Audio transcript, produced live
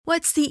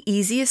What's the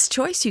easiest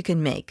choice you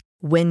can make?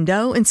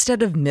 Window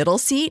instead of middle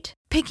seat?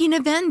 Picking a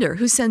vendor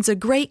who sends a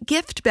great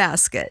gift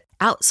basket?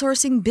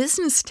 Outsourcing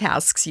business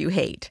tasks you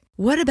hate?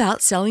 What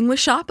about selling with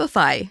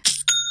Shopify?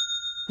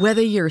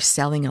 Whether you're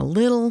selling a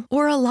little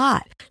or a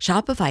lot,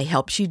 Shopify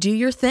helps you do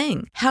your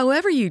thing,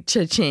 however you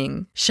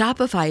cha-ching.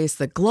 Shopify is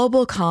the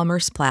global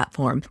commerce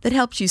platform that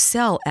helps you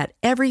sell at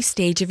every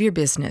stage of your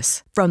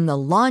business. From the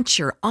launch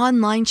your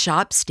online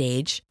shop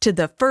stage to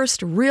the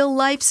first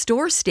real-life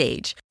store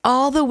stage,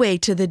 all the way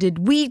to the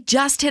did we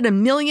just hit a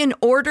million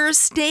orders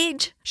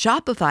stage.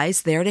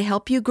 Shopify's there to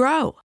help you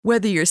grow.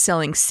 Whether you're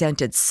selling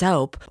scented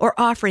soap or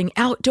offering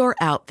outdoor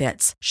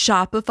outfits,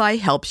 Shopify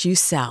helps you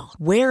sell.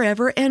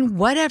 Wherever and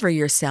whatever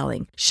you're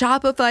selling,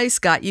 Shopify's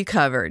got you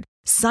covered.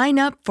 Sign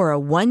up for a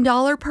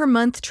 $1 per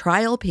month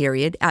trial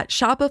period at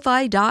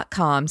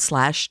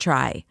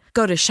shopify.com/try.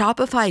 Go to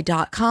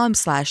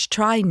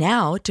shopify.com/try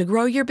now to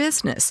grow your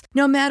business,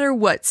 no matter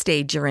what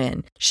stage you're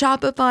in.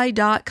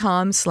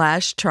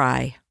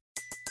 Shopify.com/try.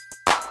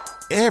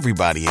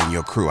 Everybody in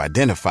your crew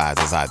identifies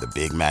as either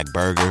Big Mac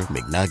Burger,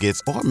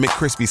 McNuggets, or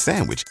McCrispy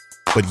Sandwich.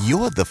 But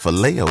you're the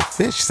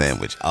Filet-O-Fish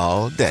Sandwich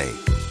all day.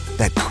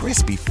 That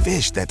crispy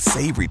fish, that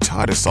savory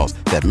tartar sauce,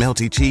 that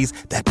melty cheese,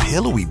 that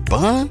pillowy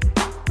bun.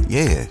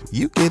 Yeah,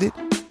 you get it.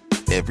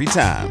 Every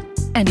time.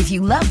 And if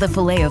you love the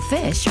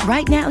Filet-O-Fish,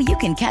 right now you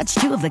can catch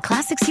two of the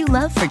classics you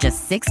love for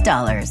just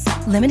 $6.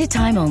 Limited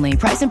time only.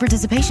 Price and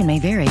participation may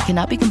vary.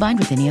 Cannot be combined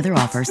with any other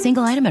offer.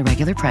 Single item at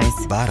regular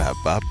price.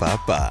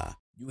 Ba-da-ba-ba-ba.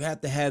 You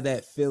have to have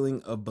that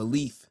feeling of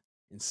belief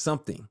in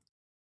something.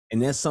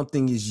 And that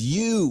something is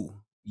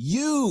you.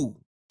 You.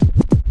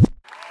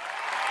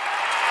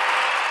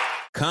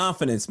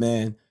 Confidence,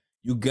 man.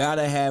 You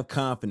gotta have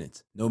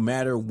confidence no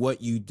matter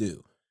what you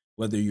do.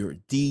 Whether you're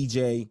a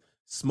DJ,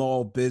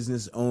 small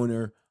business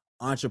owner,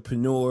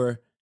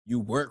 entrepreneur, you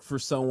work for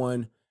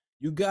someone,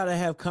 you gotta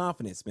have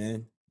confidence,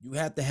 man. You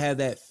have to have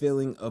that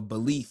feeling of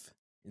belief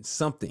in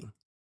something.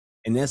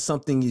 And that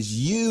something is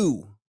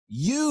you.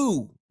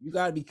 You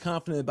got to be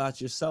confident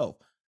about yourself,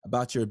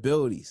 about your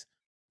abilities.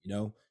 You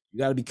know, you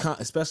got to be,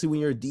 especially when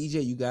you're a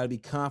DJ, you got to be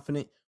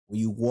confident when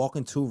you walk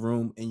into a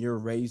room and you're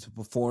ready to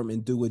perform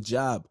and do a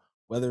job,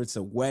 whether it's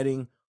a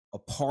wedding, a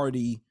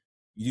party,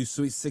 you do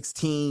Sweet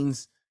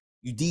 16s,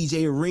 you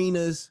DJ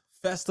arenas,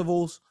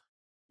 festivals.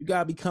 You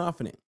got to be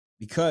confident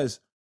because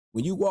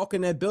when you walk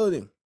in that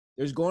building,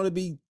 there's going to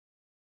be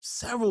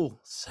several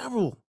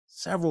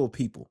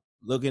people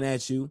looking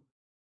at you,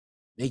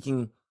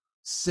 making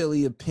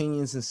silly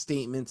opinions and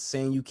statements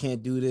saying you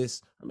can't do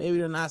this, or maybe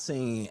they're not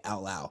saying it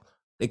out loud.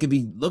 They could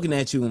be looking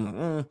at you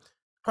and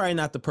probably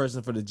not the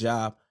person for the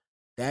job.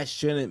 That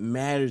shouldn't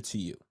matter to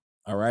you,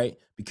 all right?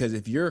 Because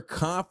if you're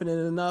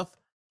confident enough,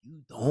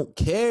 you don't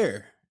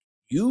care.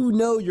 You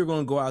know you're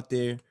going to go out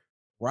there,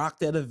 rock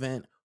that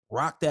event,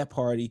 rock that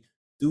party,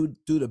 do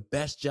the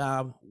best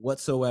job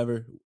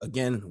whatsoever.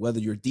 Again,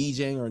 whether you're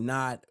DJing or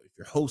not, if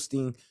you're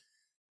hosting,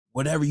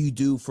 whatever you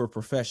do for a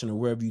profession or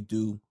wherever you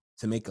do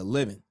to make a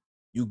living.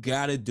 You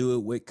got to do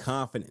it with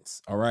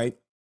confidence, all right?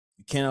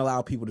 You can't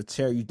allow people to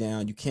tear you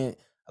down. You can't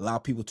allow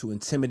people to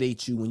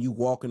intimidate you when you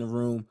walk in a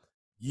room.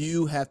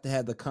 You have to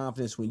have the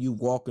confidence when you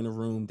walk in a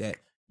room that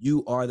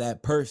you are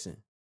that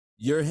person.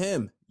 You're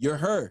him. You're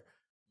her.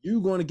 You're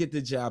going to get the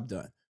job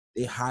done.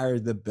 They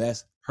hired the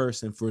best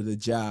person for the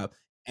job,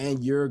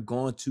 and you're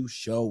going to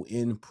show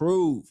and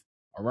prove,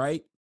 all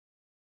right?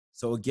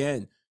 So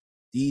again,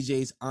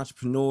 DJs,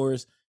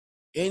 entrepreneurs,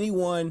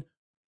 anyone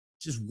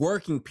just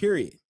working,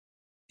 period,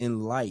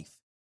 in life,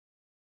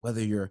 whether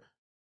you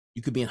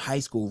could be in high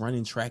school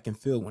running track and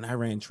field. When I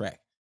ran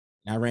track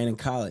and I ran in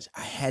college,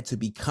 I had to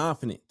be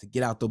confident to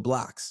get out the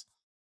blocks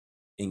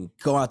and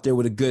go out there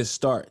with a good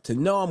start, to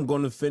know I'm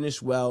going to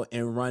finish well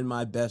and run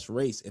my best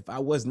race. If I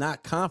was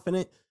not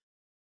confident,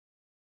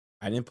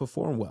 I didn't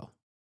perform well.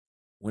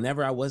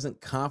 Whenever I wasn't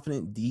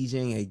confident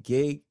DJing a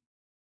gig,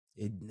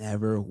 it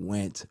never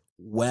went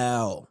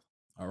well,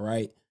 all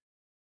right?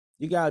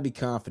 You got to be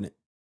confident.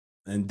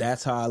 And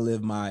that's how I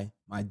live my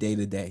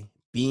day-to-day,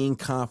 being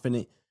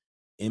confident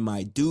in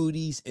my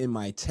duties, in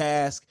my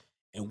task,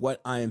 and what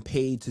I am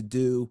paid to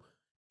do.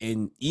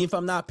 And even if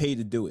I'm not paid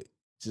to do it,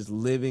 just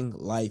living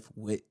life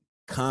with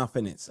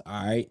confidence,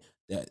 all right?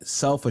 That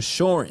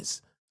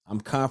self-assurance.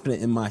 I'm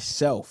confident in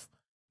myself.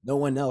 No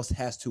one else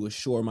has to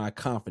assure my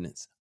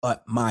confidence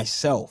but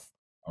myself,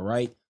 all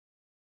right?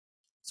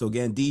 So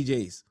again,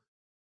 DJs,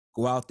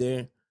 go out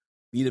there,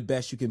 be the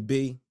best you can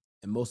be,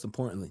 and most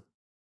importantly,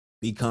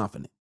 be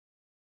confident.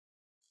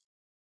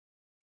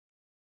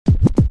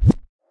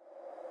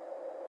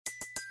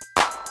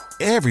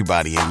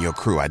 Everybody in your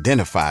crew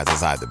identifies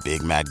as either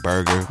Big Mac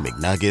Burger,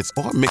 McNuggets,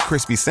 or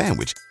McCrispy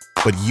Sandwich.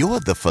 But you're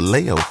the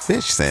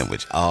Filet-O-Fish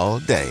Sandwich all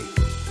day.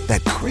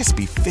 That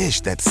crispy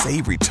fish, that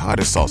savory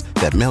tartar sauce,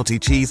 that melty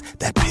cheese,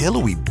 that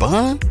pillowy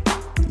bun.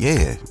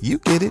 Yeah, you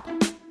get it.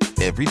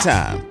 Every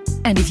time.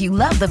 And if you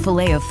love the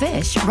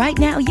Filet-O-Fish, right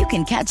now you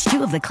can catch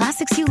two of the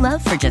classics you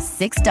love for just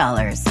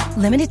 $6.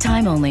 Limited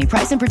time only.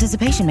 Price and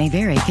participation may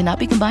vary. Cannot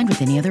be combined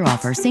with any other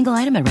offer. Single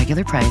item at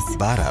regular price.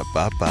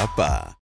 Ba-da-ba-ba-ba.